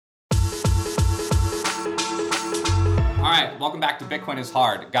right, welcome back to Bitcoin is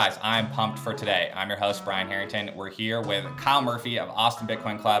Hard. Guys, I'm pumped for today. I'm your host, Brian Harrington. We're here with Kyle Murphy of Austin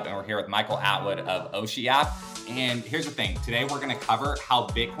Bitcoin Club, and we're here with Michael Atwood of Oshi App. And here's the thing. Today, we're going to cover how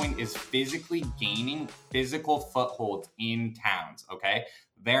Bitcoin is physically gaining physical footholds in towns, okay?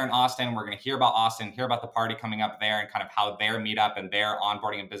 There in Austin, we're going to hear about Austin, hear about the party coming up there, and kind of how their meetup and their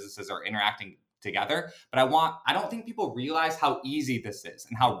onboarding and businesses are interacting together. But I don't think people realize how easy this is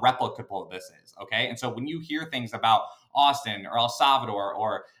and how replicable this is, okay? And so when you hear things about Austin or El Salvador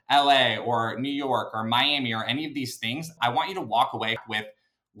or LA or New York or Miami or any of these things, I want you to walk away with,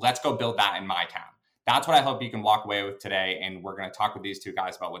 let's go build that in my town. That's what I hope you can walk away with today. And we're going to talk with these two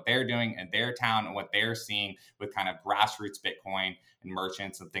guys about what they're doing in their town and what they're seeing with kind of grassroots Bitcoin and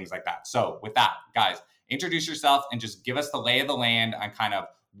merchants and things like that. So with that, guys, introduce yourself and just give us the lay of the land on kind of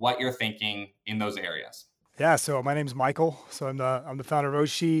what you're thinking in those areas. Yeah, so my name's Michael. So I'm the founder of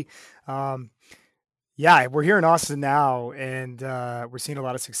Oshi. Yeah, we're here in Austin now, and we're seeing a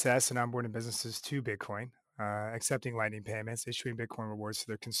lot of success in onboarding businesses to Bitcoin, accepting Lightning payments, issuing Bitcoin rewards to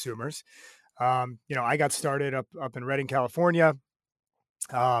their consumers. I got started up in Redding, California.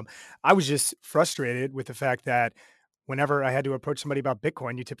 I was just frustrated with the fact that whenever I had to approach somebody about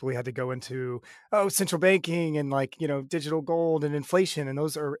Bitcoin, you typically had to go into, central banking and digital gold and inflation. And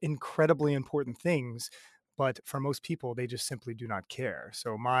those are incredibly important things. But for most people, they just simply do not care.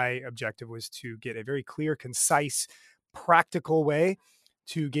 So my objective was to get a very clear, concise, practical way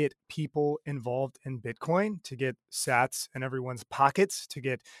to get people involved in Bitcoin, to get sats in everyone's pockets, to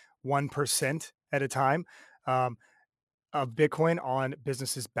get 1% at a time. Of Bitcoin on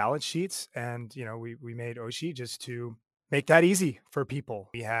businesses' balance sheets. And, we made Oshi just to make that easy for people.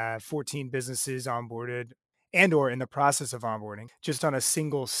 We have 14 businesses onboarded and or in the process of onboarding just on a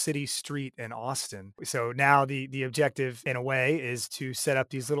single city street in Austin. So now the objective in a way is to set up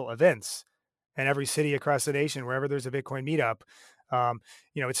these little events in every city across the nation, wherever there's a Bitcoin meetup.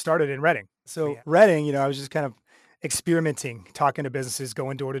 It started in Redding. So Redding, I was just kind of experimenting, talking to businesses,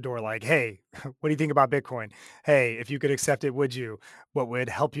 going door to door, like, hey, what do you think about Bitcoin? Hey, if you could accept it, would you? What would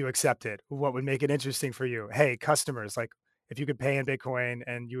help you accept it? What would make it interesting for you? Hey, customers, like, if you could pay in Bitcoin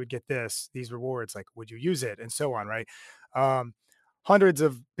and you would get these rewards, like, would you use it? And so on, right? Hundreds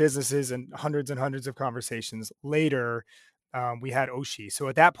of businesses and hundreds of conversations later, we had Oshi. So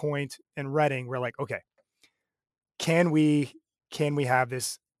at that point in Redding, we're like, okay, can we have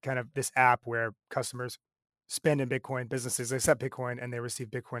this app where customers spend in Bitcoin, businesses accept Bitcoin, and they receive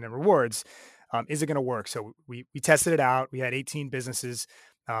Bitcoin and rewards? Is it going to work? So we tested it out. We had 18 businesses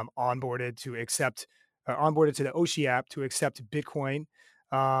onboarded to the Oshi app to accept Bitcoin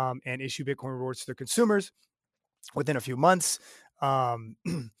and issue Bitcoin rewards to their consumers within a few months.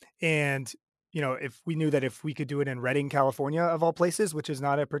 And if we knew that if we could do it in Redding, California, of all places, which is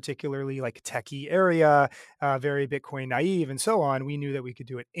not a particularly techie area, very Bitcoin naive and so on, we knew that we could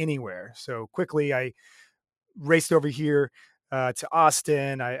do it anywhere. So quickly, I raced over here to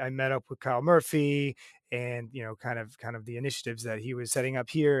Austin. I met up with Kyle Murphy and, kind of the initiatives that he was setting up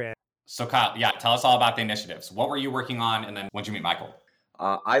here. And so Kyle, tell us all about the initiatives. What were you working on? And then when did you meet Michael?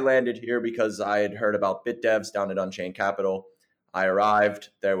 I landed here because I had heard about BitDevs down at Unchained Capital. I arrived.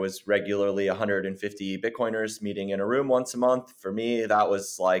 There was regularly 150 Bitcoiners meeting in a room once a month. For me, that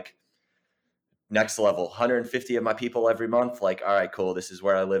was like next level. 150 of my people every month. Like, all right, cool. This is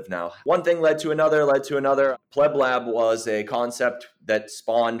where I live now. One thing led to another. Pleb Lab was a concept that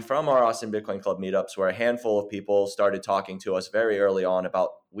spawned from our Austin Bitcoin Club meetups, where a handful of people started talking to us very early on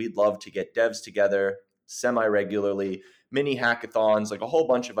about we'd love to get devs together semi-regularly, mini hackathons, like a whole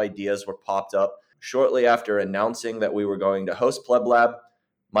bunch of ideas were popped up. Shortly after announcing that we were going to host Pleb Lab,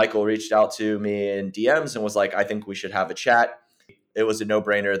 Michael reached out to me in DMs and was like, I think we should have a chat. It was a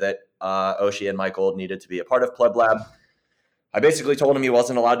no-brainer that Oshi and Michael needed to be a part of Pleb Lab. I basically told him he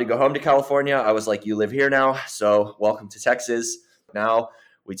wasn't allowed to go home to California. I was like, you live here now, so welcome to Texas. Now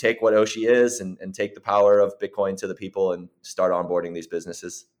we take what Oshi is and take the power of Bitcoin to the people and start onboarding these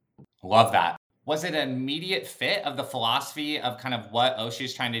businesses. Love that. Was it an immediate fit of the philosophy of kind of what Oshi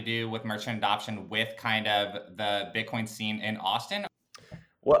is trying to do with merchant adoption with kind of the Bitcoin scene in Austin?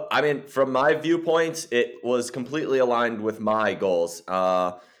 Well, I mean, from my viewpoint, it was completely aligned with my goals.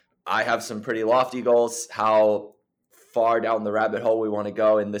 I have some pretty lofty goals. How far down the rabbit hole we want to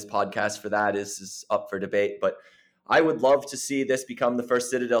go in this podcast for that is up for debate. But I would love to see this become the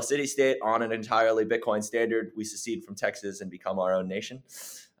first Citadel city-state on an entirely Bitcoin standard. We secede from Texas and become our own nation.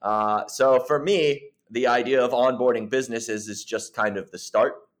 So for me, the idea of onboarding businesses is just kind of the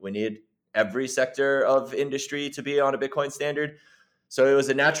start. We need every sector of industry to be on a Bitcoin standard. So it was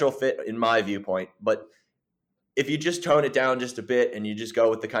a natural fit in my viewpoint. But if you just tone it down just a bit and you just go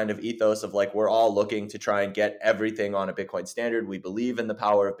with the kind of ethos of like, we're all looking to try and get everything on a Bitcoin standard. We believe in the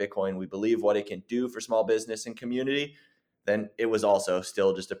power of Bitcoin. We believe what it can do for small business and community. Then it was also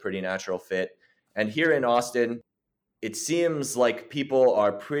still just a pretty natural fit. And here in Austin, it seems like people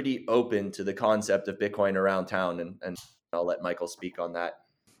are pretty open to the concept of Bitcoin around town. And I'll let Michael speak on that.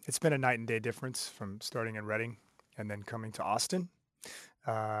 It's been a night and day difference from starting in Reading and then coming to Austin.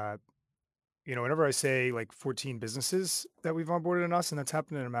 Whenever I say like 14 businesses that we've onboarded in Austin, that's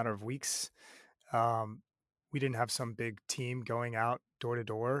happened in a matter of weeks. We didn't have some big team going out door to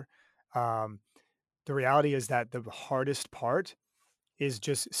door. The reality is that the hardest part is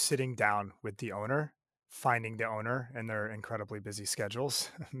just sitting down with the owner, finding the owner and their incredibly busy schedules.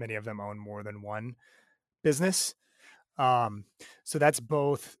 Many of them own more than one business. So that's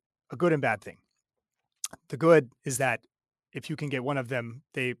both a good and bad thing. The good is that if you can get one of them,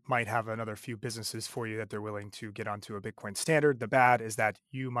 they might have another few businesses for you that they're willing to get onto a Bitcoin standard. The bad is that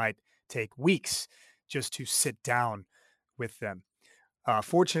you might take weeks just to sit down with them.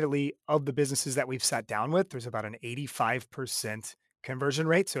 Fortunately, of the businesses that we've sat down with, there's about an 85% conversion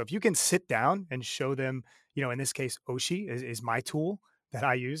rate. So if you can sit down and show them, in this case, Oshi is my tool that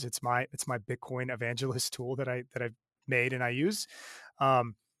I use. It's my Bitcoin evangelist tool that I've made and I use.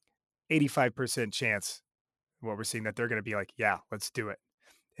 85% chance what we're seeing that they're going to be like, yeah, let's do it.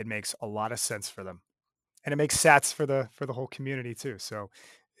 It makes a lot of sense for them, and it makes sats for the whole community too. So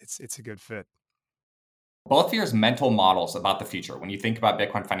it's a good fit. Both of yours mental models about the future, when you think about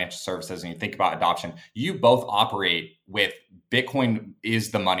Bitcoin financial services and you think about adoption, you both operate with Bitcoin is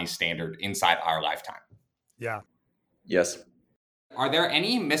the money standard inside our lifetime. Yeah. Yes. Are there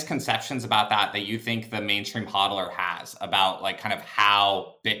any misconceptions about that you think the mainstream hodler has about like kind of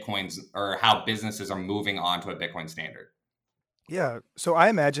how Bitcoins or how businesses are moving on to a Bitcoin standard? Yeah. So I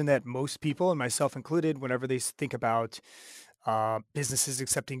imagine that most people, and myself included, whenever they think about businesses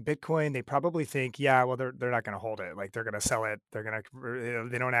accepting Bitcoin, they probably think, yeah, well, they're not going to hold it. Like they're going to sell it.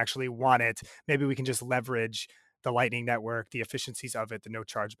 They don't actually want it. Maybe we can just leverage the Lightning Network, the efficiencies of it, the no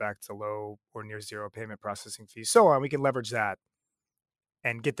chargeback to low or near zero payment processing fees, so on. We can leverage that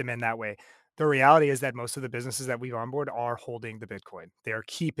and get them in that way. The reality is that most of the businesses that we've onboard are holding the Bitcoin. They are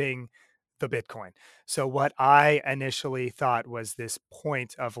keeping the Bitcoin. So what I initially thought was this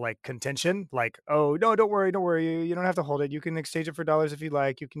point of like contention, like, oh no, don't worry, you don't have to hold it. You can exchange it for dollars if you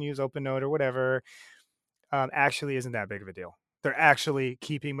like. You can use OpenNote or whatever. Actually, isn't that big of a deal. They're actually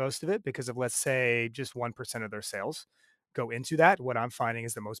keeping most of it because of, let's say, just 1% of their sales go into that. What I'm finding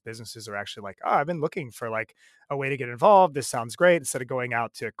is that most businesses are actually like, oh, I've been looking for like a way to get involved. This sounds great. Instead of going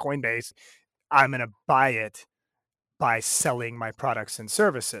out to Coinbase, I'm going to buy it by selling my products and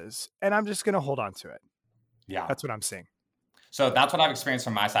services, and I'm just going to hold on to it. Yeah. That's what I'm seeing. So that's what I've experienced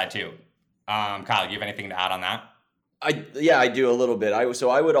from my side too. Kyle, you have anything to add on that? I do a little bit. I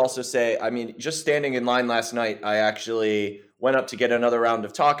would also say, I mean, just standing in line last night, I actually went up to get another round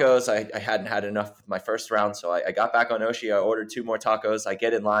of tacos. I hadn't had enough with my first round, so I got back on Oshi. I ordered 2 more tacos. I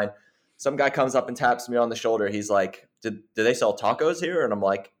get in line. Some guy comes up and taps me on the shoulder. He's like, do they sell tacos here? And I'm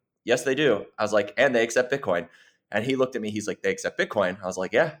like, yes, they do. I was like, and they accept Bitcoin. And he looked at me. He's like, they accept Bitcoin. I was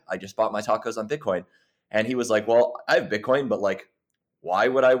like, yeah, I just bought my tacos on Bitcoin. And he was like, well, I have Bitcoin, but like, why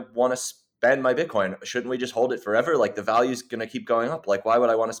would I want to spend my Bitcoin? Shouldn't we just hold it forever? Like the value's going to keep going up. Like, why would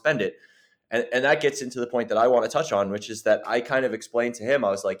I want to spend it? And that gets into the point that I want to touch on, which is that I kind of explained to him, I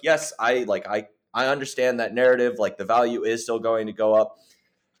was like, yes, I understand that narrative. Like the value is still going to go up.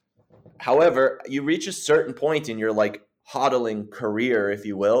 However, you reach a certain point in your like hodling career, if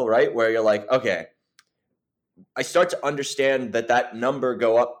you will, right? Where you're like, okay, I start to understand that number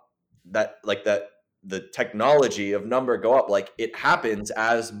go up, that the technology of number go up, like it happens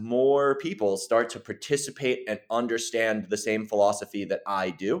as more people start to participate and understand the same philosophy that I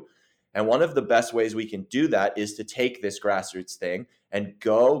do. And one of the best ways we can do that is to take this grassroots thing and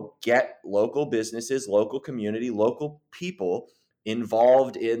go get local businesses, local community, local people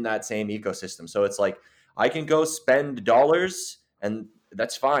involved in that same ecosystem. So it's like, I can go spend dollars and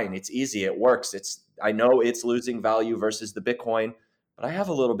that's fine. It's easy. It works. I know it's losing value versus the Bitcoin, but I have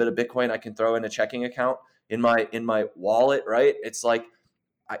a little bit of Bitcoin I can throw in a checking account in my wallet, right? It's like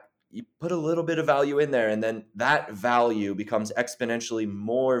you put a little bit of value in there, and then that value becomes exponentially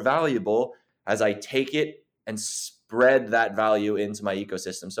more valuable as I take it and spread that value into my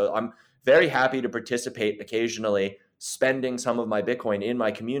ecosystem. So I'm very happy to participate occasionally, spending some of my Bitcoin in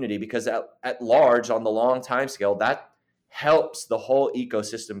my community, because at large, on the long time scale, that helps the whole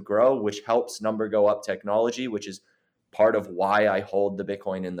ecosystem grow, which helps number go up technology, which is part of why I hold the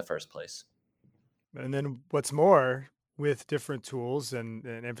Bitcoin in the first place. And then what's more, with different tools and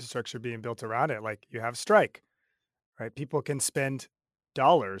infrastructure being built around it, like you have Strike. right? People can spend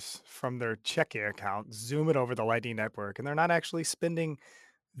dollars from their checking account, zoom it over the Lightning Network, and they're not actually spending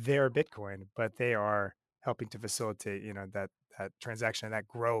their Bitcoin, but they are helping to facilitate, that transaction and that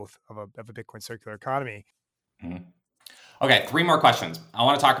growth of a Bitcoin circular economy. Mhm. Okay, 3 more questions. I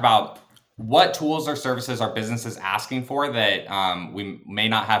want to talk about what tools or services are businesses asking for that we may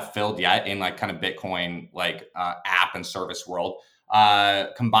not have filled yet in like kind of Bitcoin app and service world,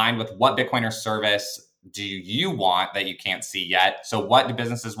 combined with what Bitcoin or service do you want that you can't see yet? So what do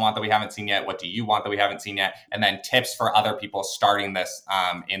businesses want that we haven't seen yet? What do you want that we haven't seen yet? And then tips for other people starting this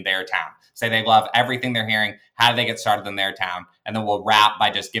in their town. Say they love everything they're hearing. How do they get started in their town? And then we'll wrap by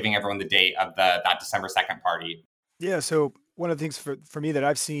just giving everyone the date of that December 2nd party. Yeah. So one of the things for me that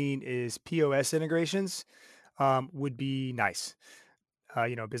I've seen is POS integrations would be nice.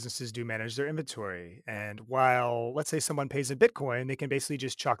 Businesses do manage their inventory. And while, let's say, someone pays in Bitcoin, they can basically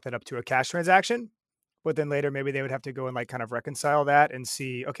just chalk that up to a cash transaction. But then later, maybe they would have to go and like kind of reconcile that and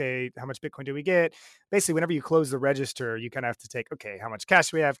see, okay, how much Bitcoin do we get? Basically, whenever you close the register, you kind of have to take, okay, how much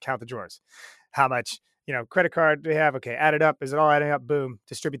cash do we have? Count the drawers. How much, credit card do we have? Okay, add it up. Is it all adding up? Boom,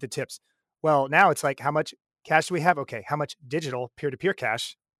 distribute the tips. Well, now it's like, how much cash do we have? Okay, how much digital peer-to-peer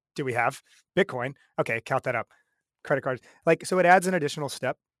cash do we have? Bitcoin. Okay, count that up. Credit cards. So it adds an additional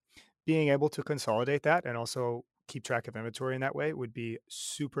step. Being able to consolidate that and also keep track of inventory in that way would be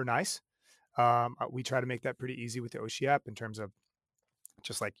super nice. We try to make that pretty easy with the Oshi app in terms of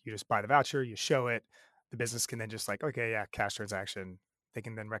just like you just buy the voucher, you show it, the business can then just like, okay, yeah, cash transaction. They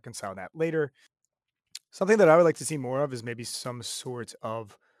can then reconcile that later. Something that I would like to see more of is maybe some sort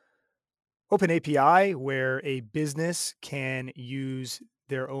of open API where a business can use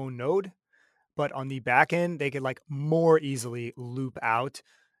their own node, but on the back end, they could like more easily loop out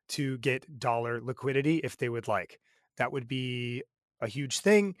to get dollar liquidity if they would like. That would be a huge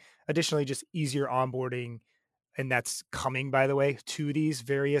thing. Additionally, just easier onboarding. And that's coming, by the way, to these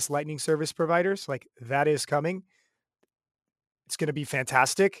various Lightning service providers. Like that is coming. It's going to be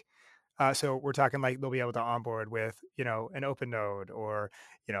fantastic. So we're talking like they'll be able to onboard with, an open node or,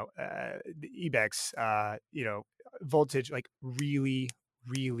 the Ebex, voltage, like really,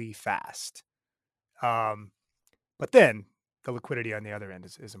 really fast. But then the liquidity on the other end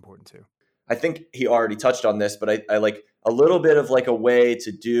is important too. I think he already touched on this, but I like a little bit of like a way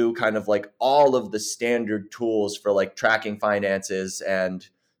to do kind of like all of the standard tools for like tracking finances and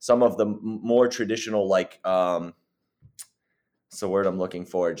some of the more traditional it's the word I'm looking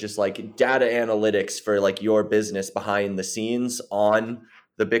for, just like data analytics for like your business behind the scenes on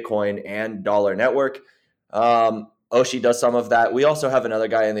the Bitcoin and dollar network. Oshi does some of that. We also have another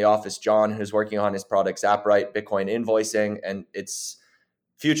guy in the office, John, who's working on his product Zappright Bitcoin invoicing, and its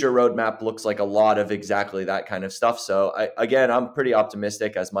future roadmap looks like a lot of exactly that kind of stuff. So I'm pretty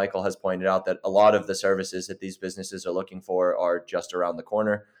optimistic, as Michael has pointed out, that a lot of the services that these businesses are looking for are just around the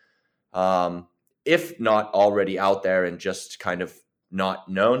corner. If not already out there and just kind of not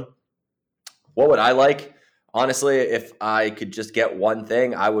known. What would I like? Honestly, if I could just get one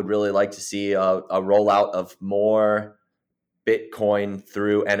thing, I would really like to see a rollout of more Bitcoin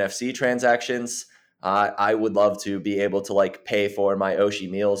through NFC transactions. I would love to be able to like pay for my Oshi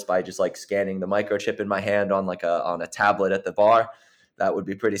meals by just like scanning the microchip in my hand on a tablet at the bar. That would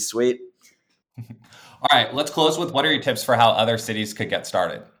be pretty sweet. All right, let's close with what are your tips for how other cities could get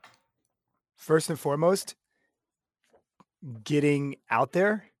started? First and foremost, getting out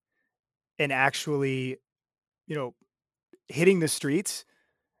there and actually, hitting the streets,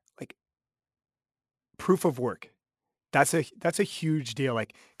 like proof of work. That's a huge deal.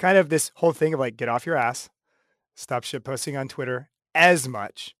 Like kind of this whole thing of like get off your ass, stop shit posting on Twitter as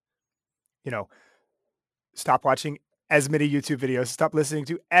much, stop watching as many YouTube videos, stop listening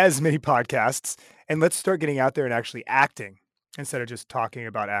to as many podcasts, and let's start getting out there and actually acting instead of just talking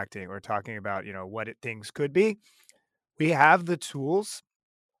about acting or talking about, what things could be. We have the tools.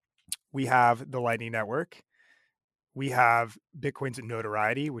 We have the Lightning Network. We have Bitcoin's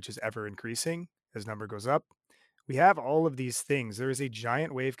notoriety, which is ever increasing as number goes up. We have all of these things. There is a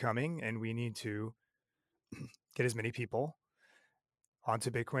giant wave coming, and we need to get as many people onto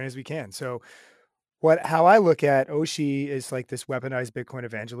Bitcoin as we can. So how I look at Oshi is like this weaponized Bitcoin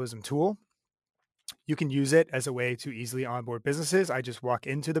evangelism tool. You can use it as a way to easily onboard businesses. I just walk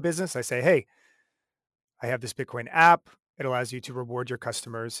into the business. I say, hey, I have this Bitcoin app. It allows you to reward your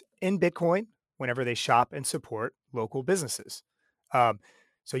customers in Bitcoin whenever they shop and support local businesses.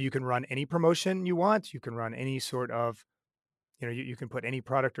 So you can run any promotion you want. You can run any sort of, you can put any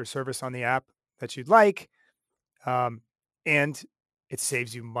product or service on the app that you'd like. And it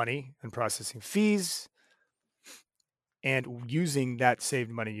saves you money and processing fees. And using that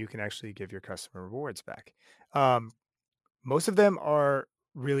saved money, you can actually give your customer rewards back. Most of them are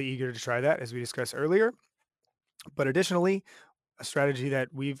really eager to try that, as we discussed earlier. But additionally, a strategy that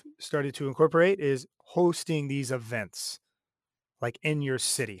we've started to incorporate is hosting these events like in your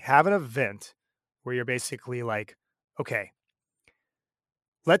city. Have an event where you're basically like, okay,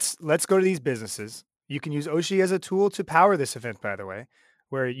 let's go to these businesses. You can use Oshi as a tool to power this event, by the way,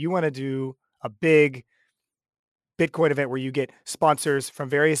 where you want to do a big Bitcoin event where you get sponsors from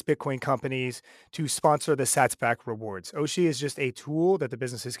various Bitcoin companies to sponsor the Satsback rewards. Oshi is just a tool that the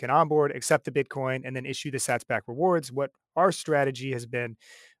businesses can onboard, accept the Bitcoin, and then issue the Satsback rewards. What our strategy has been,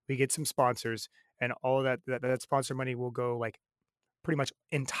 we get some sponsors, and all of that sponsor money will go like pretty much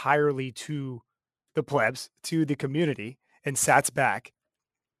entirely to the plebs, to the community, and Satsback.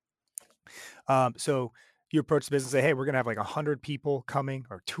 So you approach the business and say, hey, we're going to have like 100 people coming,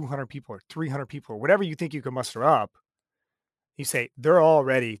 or 200 people, or 300 people, or whatever you think you can muster up. You say they're all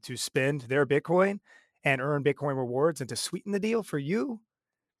ready to spend their Bitcoin and earn Bitcoin rewards. And to sweeten the deal for you,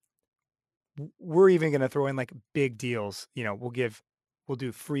 we're even going to throw in like big deals. We'll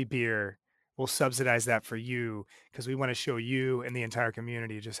do free beer. We'll subsidize that for you because we want to show you and the entire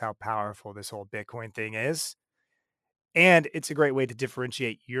community just how powerful this whole Bitcoin thing is. And it's a great way to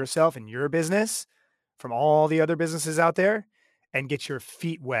differentiate yourself and your business from all the other businesses out there and get your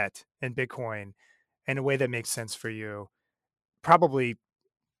feet wet in Bitcoin in a way that makes sense for you. Probably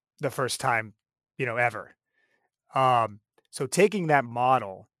the first time, ever. So taking that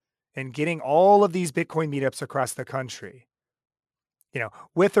model and getting all of these Bitcoin meetups across the country,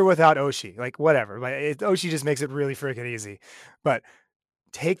 with or without Oshi, like whatever, Oshi just makes it really freaking easy, but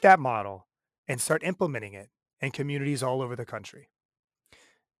take that model and start implementing it in communities all over the country.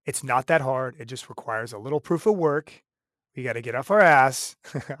 It's not that hard. It just requires a little proof of work. We got to get off our ass.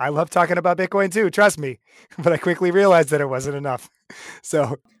 I love talking about Bitcoin too, trust me, but I quickly realized that it wasn't enough.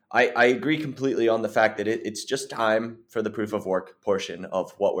 So I agree completely on the fact that it's just time for the proof of work portion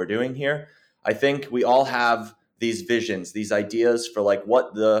of what we're doing here. I think we all have these visions, these ideas for like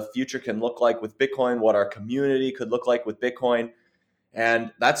what the future can look like with Bitcoin, what our community could look like with Bitcoin.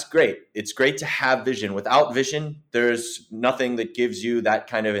 And that's great. It's great to have vision. Without vision, there's nothing that gives you that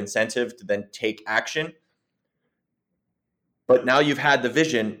kind of incentive to then take action. But now you've had the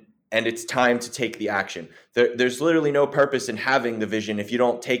vision and it's time to take the action. There's literally no purpose in having the vision if you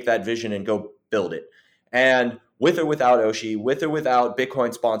don't take that vision and go build it. And with or without Oshi, with or without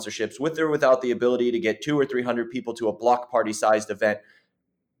Bitcoin sponsorships, with or without the ability to get 200 or 300 people to a block party sized event,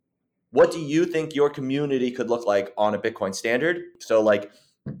 what do you think your community could look like on a Bitcoin standard? So like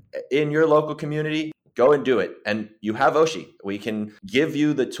in your local community, go and do it. And you have Oshi. We can give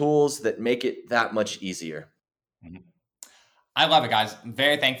you the tools that make it that much easier. Mm-hmm. I love it, guys. I'm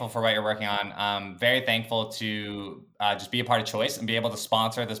very thankful for what you're working on. Very thankful to just be a part of Choice and be able to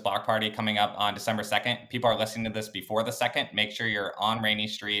sponsor this block party coming up on December 2nd. People are listening to this before the 2nd. Make sure you're on Rainy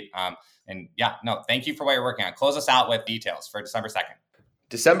Street. Thank you for what you're working on. Close us out with details for December 2nd.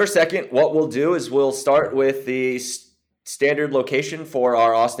 December 2nd, what we'll do is we'll start with the standard location for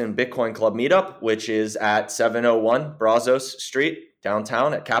our Austin Bitcoin Club meetup, which is at 701 Brazos Street,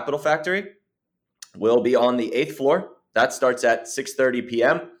 downtown at Capital Factory. We'll be on the 8th floor. That starts at 6:30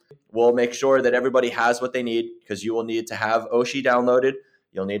 p.m. We'll make sure that everybody has what they need because you will need to have Oshi downloaded.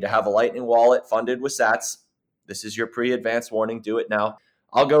 You'll need to have a Lightning wallet funded with Sats. This is your pre-advance warning. Do it now.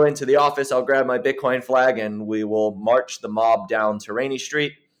 I'll go into the office. I'll grab my Bitcoin flag and we will march the mob down to Rainy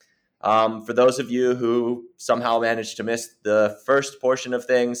Street. For those of you who somehow managed to miss the first portion of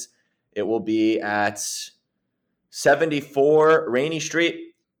things, it will be at 74 Rainy Street.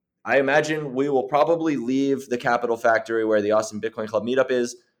 I imagine we will probably leave the Capital Factory where the Austin Bitcoin Club meetup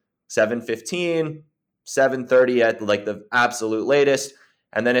is 7:15, 7:30 at like the absolute latest.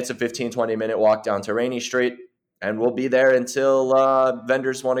 And then it's a 15-20 minute walk down to Rainy Street. And we'll be there until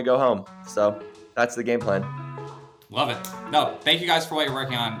vendors want to go home. So that's the game plan. Love it. No, thank you guys for what you're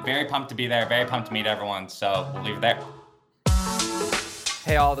working on. Very pumped to be there. Very pumped to meet everyone. So we'll leave it there.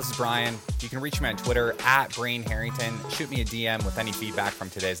 Hey all, this is Brian. You can reach me on Twitter at Brain Harrington. Shoot me a DM with any feedback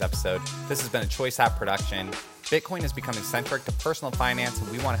from today's episode. This has been a Choice App production. Bitcoin is becoming centric to personal finance, and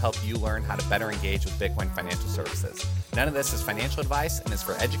we want to help you learn how to better engage with Bitcoin financial services. None of this is financial advice and is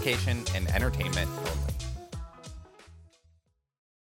for education and entertainment only.